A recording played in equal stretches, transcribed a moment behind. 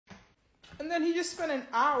And then he just spent an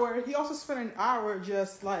hour. He also spent an hour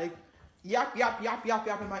just like yap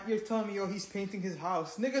in my ear telling me, yo, he's painting his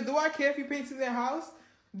house. Nigga, do I care if you're painting their house?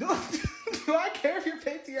 Do I care if you're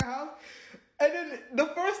painting your house? And then the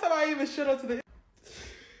first time I even showed up to the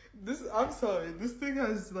I'm sorry, this thing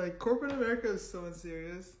has like corporate America is so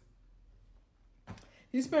unserious.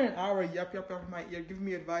 He spent an hour yap in my ear giving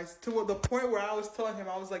me advice to the point where I was telling him,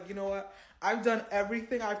 I was like, you know what? I've done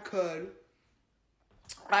everything I could.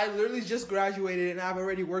 I literally just graduated and I've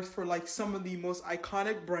already worked for like some of the most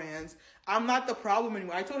iconic brands. I'm not the problem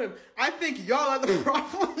anymore. I told him, I think y'all are the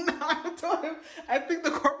problem now. I told him, I think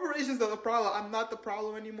the corporations are the problem. I'm not the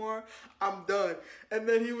problem anymore. I'm done. And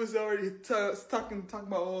then he was already talking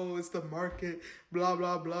about, oh, it's the market, blah,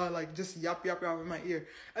 blah, blah. Like just yap in my ear.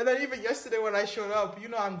 And then even yesterday when I showed up, you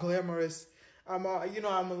know, I'm glamorous. I'm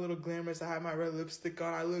a little glamorous. I have my red lipstick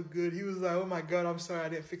on. I look good. He was like, oh my God, I'm sorry I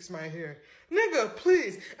didn't fix my hair. Nigga,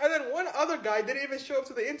 please. And then one other guy didn't even show up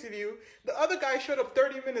to the interview. The other guy showed up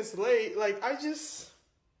 30 minutes late. Like, And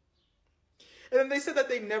then they said that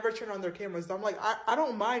they never turn on their cameras. I'm like, I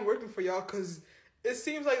don't mind working for y'all because it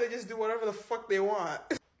seems like they just do whatever the fuck they want.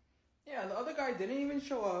 Yeah, the other guy didn't even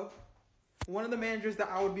show up. One of the managers that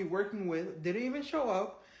I would be working with didn't even show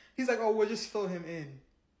up. He's like, oh, we'll just fill him in.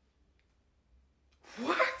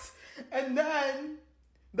 What? And then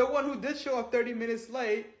the one who did show up 30 minutes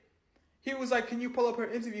late, he was like, can you pull up her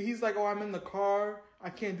interview? He's like, oh, I'm in the car. I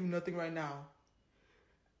can't do nothing right now.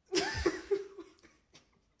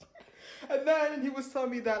 And then he was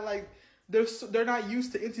telling me that like they're not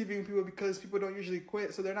used to interviewing people because people don't usually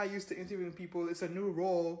quit. So they're not used to interviewing people. It's a new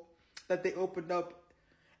role that they opened up.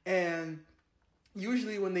 And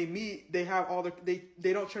usually when they meet, they have all they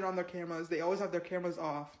don't turn on their cameras. They always have their cameras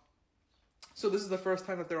off. So this is the first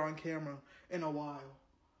time that they're on camera in a while.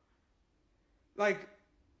 Like,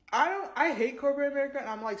 I hate corporate America and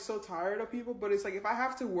I'm like so tired of people, but it's like if I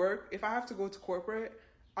have to work, if I have to go to corporate,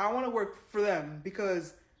 I want to work for them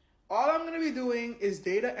because all I'm going to be doing is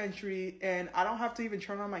data entry and I don't have to even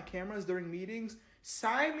turn on my cameras during meetings.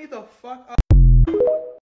 Sign me the fuck up.